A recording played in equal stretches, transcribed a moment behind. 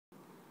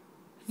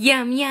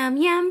Yum, yum,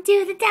 yum,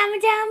 do the dum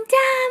dum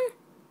dum.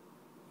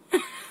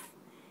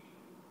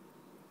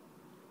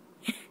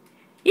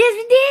 Yes,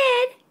 we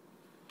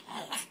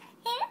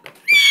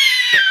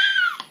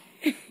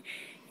did.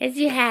 Yes,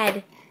 you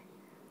had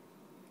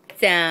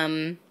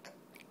some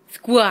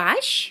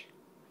squash,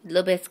 a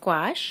little bit of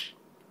squash,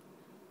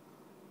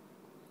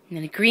 and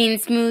then a green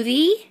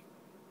smoothie.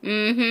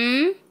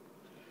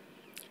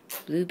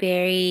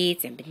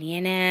 Blueberries and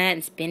banana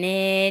and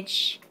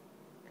spinach,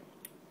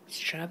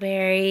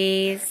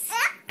 strawberries,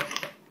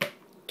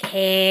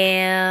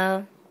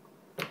 kale.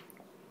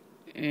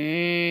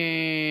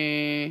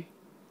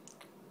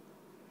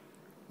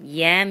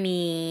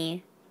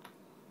 Yummy.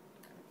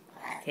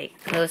 Take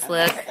a close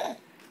look.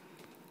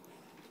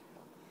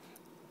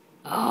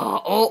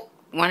 Oh,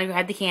 want to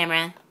grab the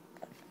camera?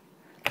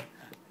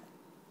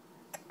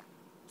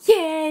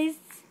 Yes.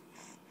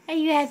 Are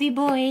you happy,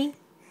 boy?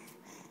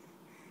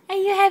 Are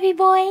you happy,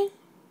 boy?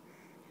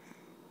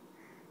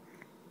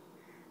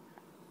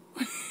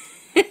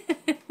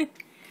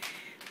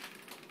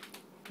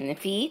 And the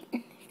feet.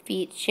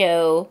 Feet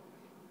show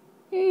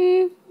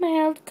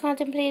mild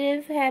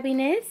contemplative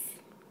happiness.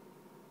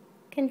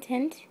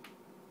 Content.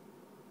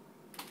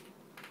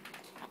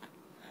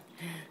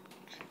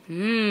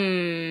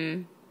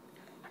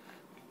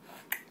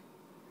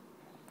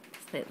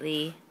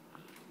 Slightly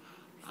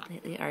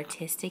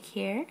artistic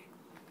here.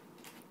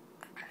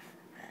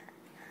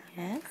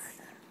 Yes.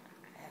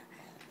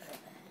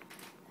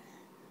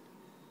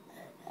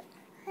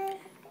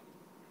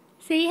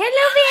 Say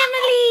hello,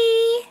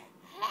 family.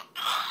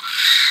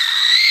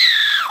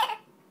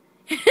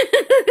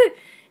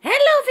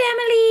 Hello,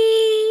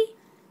 family.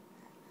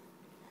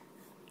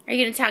 Are you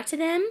going to talk to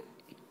them?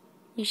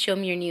 You show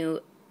them your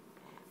new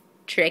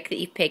trick that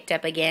you've picked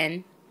up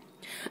again.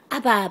 Ba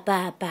ba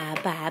ba ba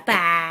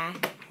ba.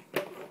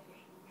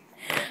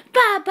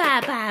 Ba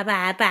ba ba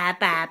ba ba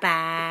ba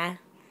ba.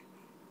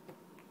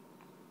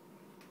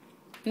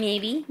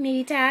 Maybe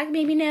talk,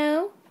 maybe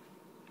no.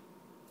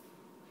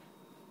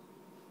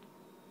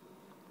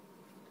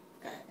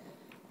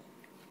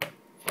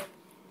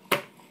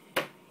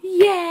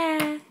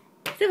 Yeah,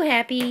 so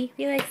happy.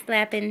 We like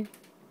slapping.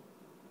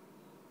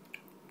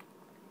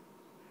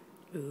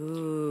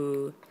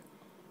 Ooh,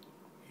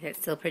 is that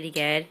still pretty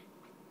good?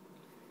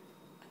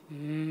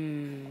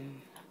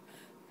 You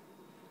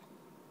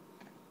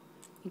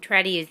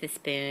try to use the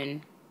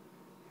spoon,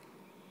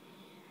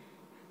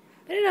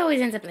 but it always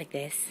ends up like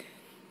this.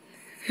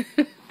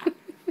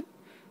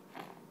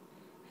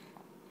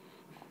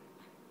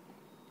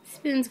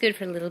 Spoon's good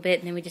for a little bit,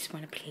 and then we just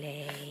want to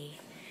play.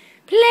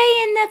 Play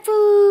in the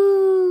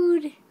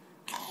food!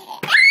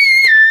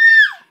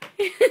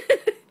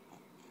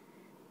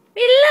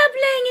 We love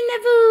playing in the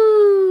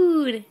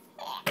food!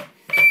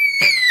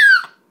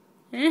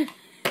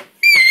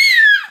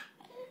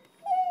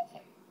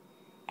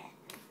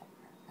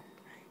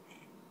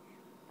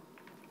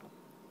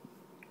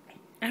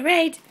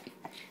 Alright,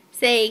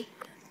 say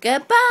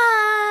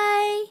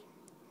goodbye!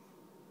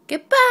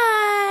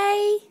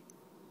 Goodbye!